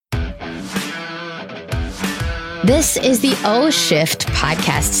This is the O Shift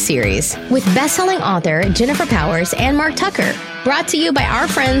podcast series with best-selling author Jennifer Powers and Mark Tucker, brought to you by our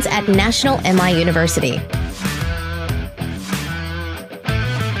friends at National MI University.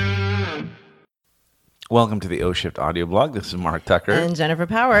 Welcome to the O Shift audio blog. This is Mark Tucker. And Jennifer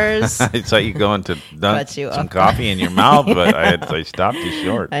Powers. I saw you going to dunk some coffee in your mouth, but I stopped you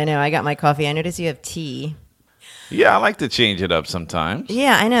short. I know. I got my coffee. I noticed you have tea. Yeah, I like to change it up sometimes.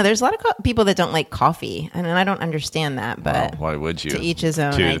 Yeah, I know. There's a lot of people that don't like coffee, and I don't understand that. But why would you? To each his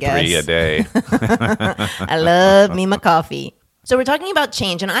own, 2 I to guess. 3 a day. I love me my coffee. So we're talking about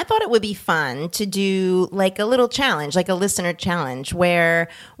change, and I thought it would be fun to do like a little challenge, like a listener challenge, where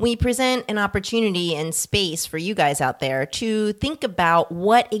we present an opportunity and space for you guys out there to think about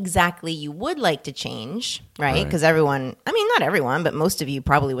what exactly you would like to change, right? Because everyone, I mean, not everyone, but most of you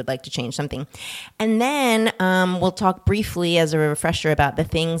probably would like to change something. And then we'll talk briefly as a refresher about the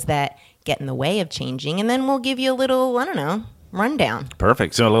things that get in the way of changing, and then we'll give you a little, I don't know, rundown.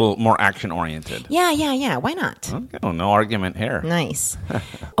 Perfect. So a little more action oriented. Yeah. Why not? Okay. Oh, no argument here. Nice.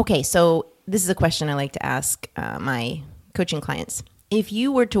 Okay, so this is a question I like to ask my coaching clients. If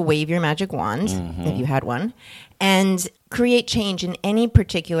you were to wave your magic wand, if you had one, and create change in any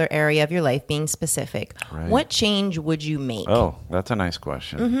particular area of your life, being specific, what change would you make? Oh, that's a nice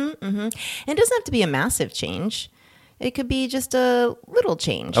question. And it doesn't have to be a massive change. It could be just a little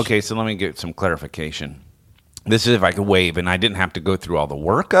change. Okay, so let me get some clarification. This is if I could wave and I didn't have to go through all the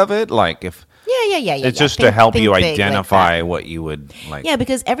work of it. Like if Yeah. it's just to help you identify what you would like. Yeah,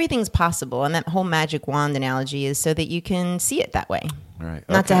 because everything's possible. And that whole magic wand analogy is so that you can see it that way. Right.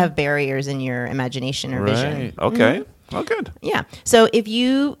 Not to have barriers in your imagination or vision. Okay. Oh, good. Yeah. So if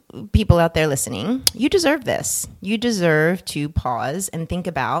you people out there listening, you deserve this. You deserve to pause and think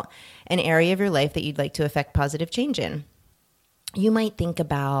about an area of your life that you'd like to affect positive change in. You might think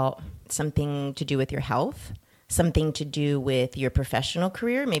about something to do with your health, something to do with your professional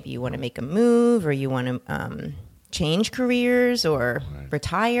career. Maybe you want to make a move, or you want to change careers or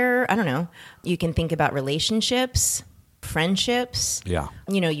retire. I don't know. You can think about relationships, friendships,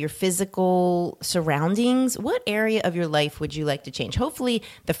 your physical surroundings. What area of your life would you like to change? Hopefully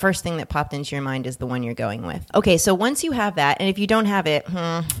the first thing that popped into your mind is the one you're going with. Okay, so once you have that, and if you don't have it,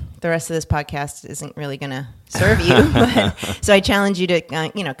 the rest of this podcast isn't really going to serve you. So I challenge you to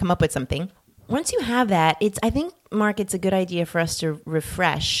come up with something. Once you have that, I think, Mark, it's a good idea for us to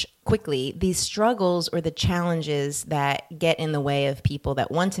refresh quickly these struggles or the challenges that get in the way of people that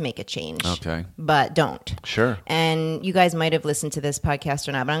want to make a change, but don't. Sure. And you guys might have listened to this podcast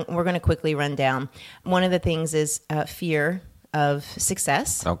or not, but we're going to quickly run down. One of the things is fear of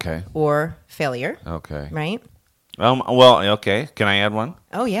success or failure. Okay. Right? Well, okay. Can I add one?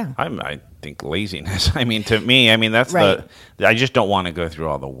 Oh, yeah. I think laziness. I mean, to me, that's I just don't want to go through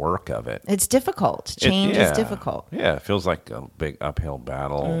all the work of it. It's difficult. Change is difficult. Yeah, it feels like a big uphill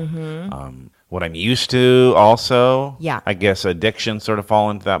battle. What I'm used to also, I guess addiction sort of fall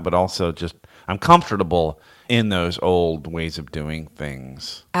into that, but also just I'm comfortable in those old ways of doing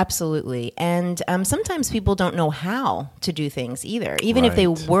things. Absolutely. And sometimes people don't know how to do things either. Even if they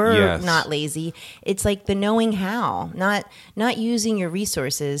were not lazy, it's like the knowing how, not using your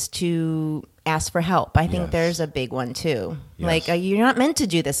resources to ask for help. I think there's a big one too. Like you're not meant to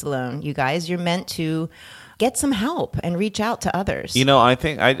do this alone, you guys. You're meant to get some help and reach out to others. I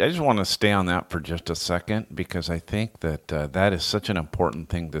think I just want to stay on that for just a second, because I think that that is such an important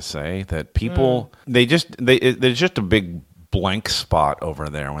thing to say, that people, there's just a big blank spot over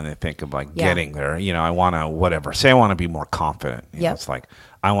there when they think of getting there. I want to, say I want to be more confident. It's like,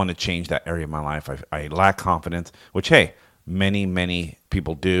 I want to change that area of my life. I lack confidence, which, hey, many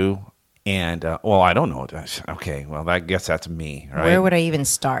people do. And, I don't know. Okay, well, I guess that's me, right? Where would I even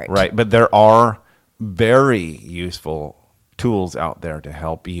start? Right, but there are very useful tools out there to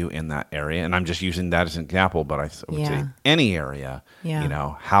help you in that area. And I'm just using that as an example, but I would say any area,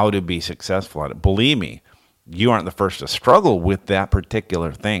 how to be successful at it. Believe me, you aren't the first to struggle with that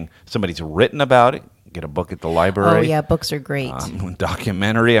particular thing. Somebody's written about it. Get a book at the library. Oh, yeah, books are great.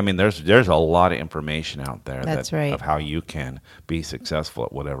 Documentary. There's a lot of information out there right. of how you can be successful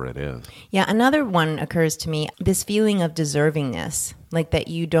at whatever it is. Yeah, another one occurs to me, this feeling of deservingness. Like that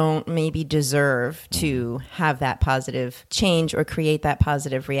you don't maybe deserve to have that positive change or create that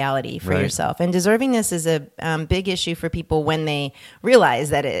positive reality for yourself. And deservingness is a big issue for people when they realize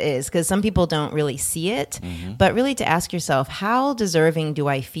that it is, because some people don't really see it. But really to ask yourself, how deserving do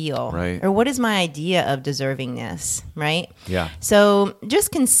I feel? Right. Or what is my idea of deservingness, right? Yeah. So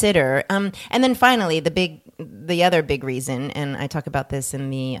just consider. And then finally, the other big reason, and I talk about this in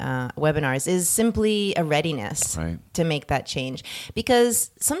the webinars, is simply a readiness to make that change. Because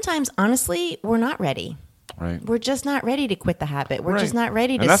sometimes, honestly, we're not ready. Right. We're just not ready to quit the habit. We're Right. just not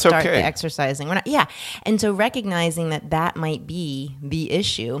ready And to that's start okay. the exercising. We're not, yeah. And so recognizing that might be the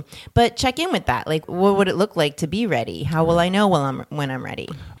issue, but check in with that. Like, what would it look like to be ready? How will I know when I'm ready?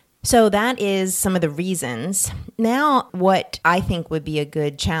 So that is some of the reasons. Now, what I think would be a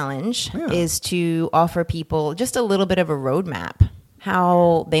good challenge is to offer people just a little bit of a roadmap,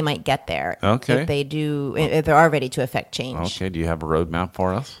 how they might get there. Okay. If they are ready to affect change. Okay. Do you have a roadmap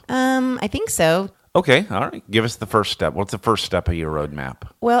for us? I think so. Okay. All right. Give us the first step. What's the first step of your roadmap?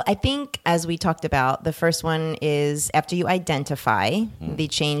 Well, I think as we talked about, the first one is after you identify the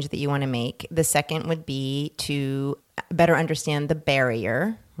change that you want to make. The second would be to better understand the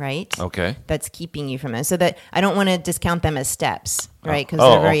barrier, right? Okay. That's keeping you from it. So that I don't want to discount them as steps, right? Because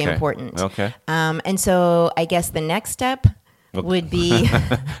Oh, they're very okay. important. Okay. And so I guess the next step would be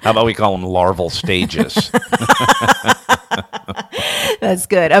How about we call them larval stages? that's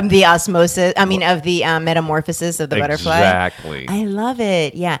good. Of the osmosis, of the metamorphosis of the butterfly. Exactly. I love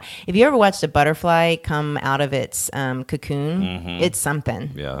it. Yeah. If you ever watched a butterfly come out of its cocoon, it's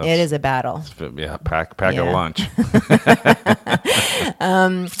something. Yeah, It is a battle. Yeah. Pack Yeah. a lunch.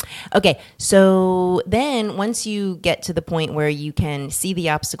 Okay. So then once you get to the point where you can see the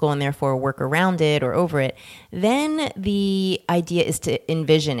obstacle and therefore work around it or over it, then the idea is to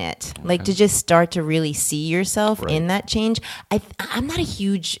envision it, like to just start to really see yourself in that change. I'm not a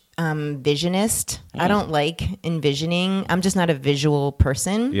huge visionist. I don't like envisioning. I'm just not a visual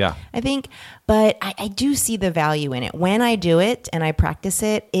person. Yeah. I think, but I do see the value in it. When I do it and I practice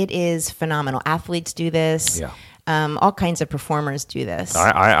it, it is phenomenal. Athletes do this. Yeah. All kinds of performers do this.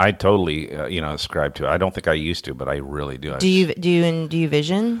 I totally ascribe to it. I don't think I used to, but I really do. Do you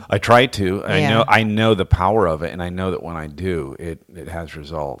vision? I try to. Yeah. I know the power of it, and I know that when I do, it has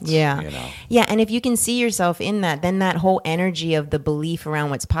results. Yeah. You know. Yeah. And if you can see yourself in that, then that whole energy of the belief around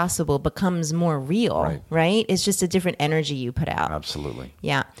what's possible becomes more real, right? It's just a different energy you put out. Absolutely.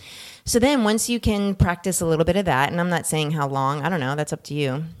 Yeah. So then once you can practice a little bit of that, and I'm not saying how long, I don't know, that's up to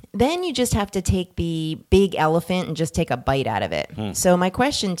you. Then you just have to take the big elephant and just take a bite out of it. So my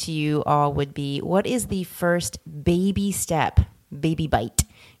question to you all would be, what is the first baby step, baby bite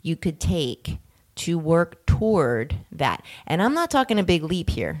you could take to work toward that? And I'm not talking a big leap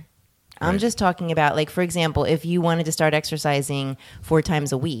here. I'm just talking about, like, for example, if you wanted to start exercising 4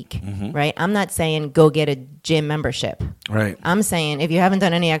 times a week, right? I'm not saying go get a gym membership. Right. I'm saying if you haven't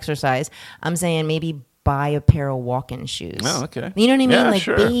done any exercise, I'm saying maybe buy a pair of walking shoes. Oh, okay. You know what I mean? Yeah, Like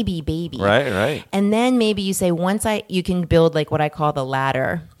sure. baby. Right. And then maybe you say you can build like what I call the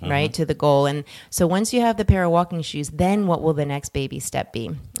ladder, right, to the goal. And so once you have the pair of walking shoes, then what will the next baby step be?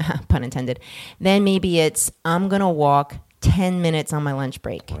 Pun intended. Then maybe it's, I'm going to walk 10 minutes on my lunch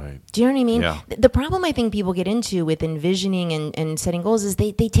break. Right. Do you know what I mean? Yeah. The problem I think people get into with envisioning and setting goals is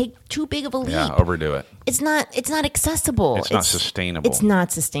they take too big of a leap. Yeah. Overdo it. It's not accessible. It's not sustainable. It's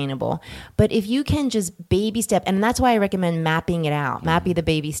not sustainable. But if you can just baby step, and that's why I recommend mapping it out, mapping the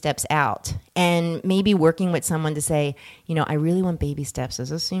baby steps out, and maybe working with someone to say, I really want baby steps. Does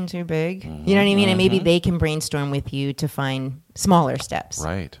this seem too big? You know what I mean? And maybe they can brainstorm with you to find smaller steps.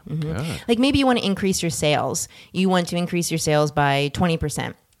 Right. Good. Like maybe you want to increase your sales. You want to increase your sales by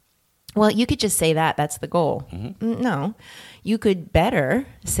 20%. Well, you could just say that's the goal. No, you could better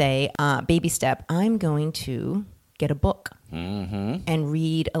say, baby step, I'm going to get a book and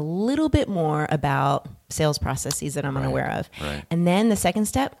read a little bit more about sales processes that I'm unaware of. Right. And then the second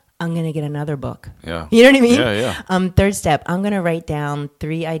step, I'm going to get another book. Yeah. You know what I mean? Yeah. Third step, I'm going to write down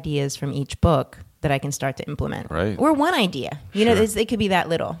 3 ideas from each book that I can start to implement. Right. Or 1 idea. Sure. It could be that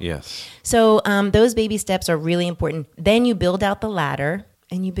little. Yes. So those baby steps are really important. Then you build out the ladder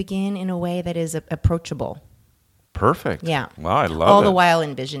and you begin in a way that is approachable. Perfect. Yeah. Wow, I love All it. the while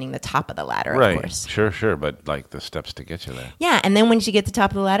envisioning the top of the ladder, Right. of course. Sure. But like the steps to get you there. Yeah. And then once you get to the top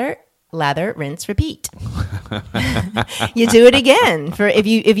of the ladder, lather, rinse, repeat. You do it again for if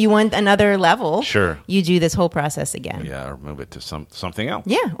you want another level. Sure. You do this whole process again. Yeah, or move it to something else.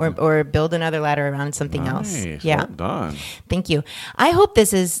 Yeah, or build another ladder around something else. Nice. Yeah. Well done. Thank you. I hope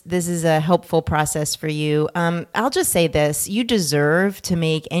this is a helpful process for you. I'll just say this: you deserve to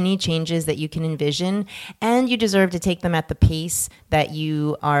make any changes that you can envision, and you deserve to take them at the pace that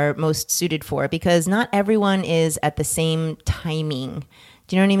you are most suited for, because not everyone is at the same timing.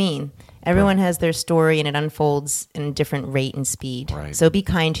 Do you know what I mean? Everyone has their story and it unfolds in a different rate and speed. Right. So be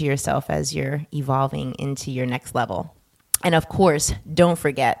kind to yourself as you're evolving into your next level. And of course, don't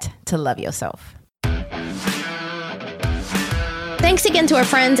forget to love yourself. Thanks again to our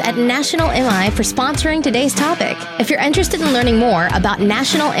friends at National MI for sponsoring today's topic. If you're interested in learning more about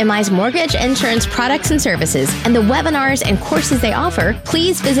National MI's mortgage insurance products and services and the webinars and courses they offer,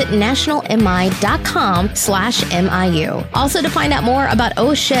 please visit nationalmi.com/MIU. Also, to find out more about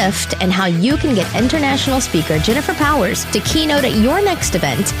O-Shift and how you can get international speaker Jennifer Powers to keynote at your next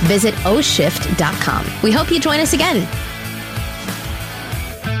event, visit oshift.com. We hope you join us again.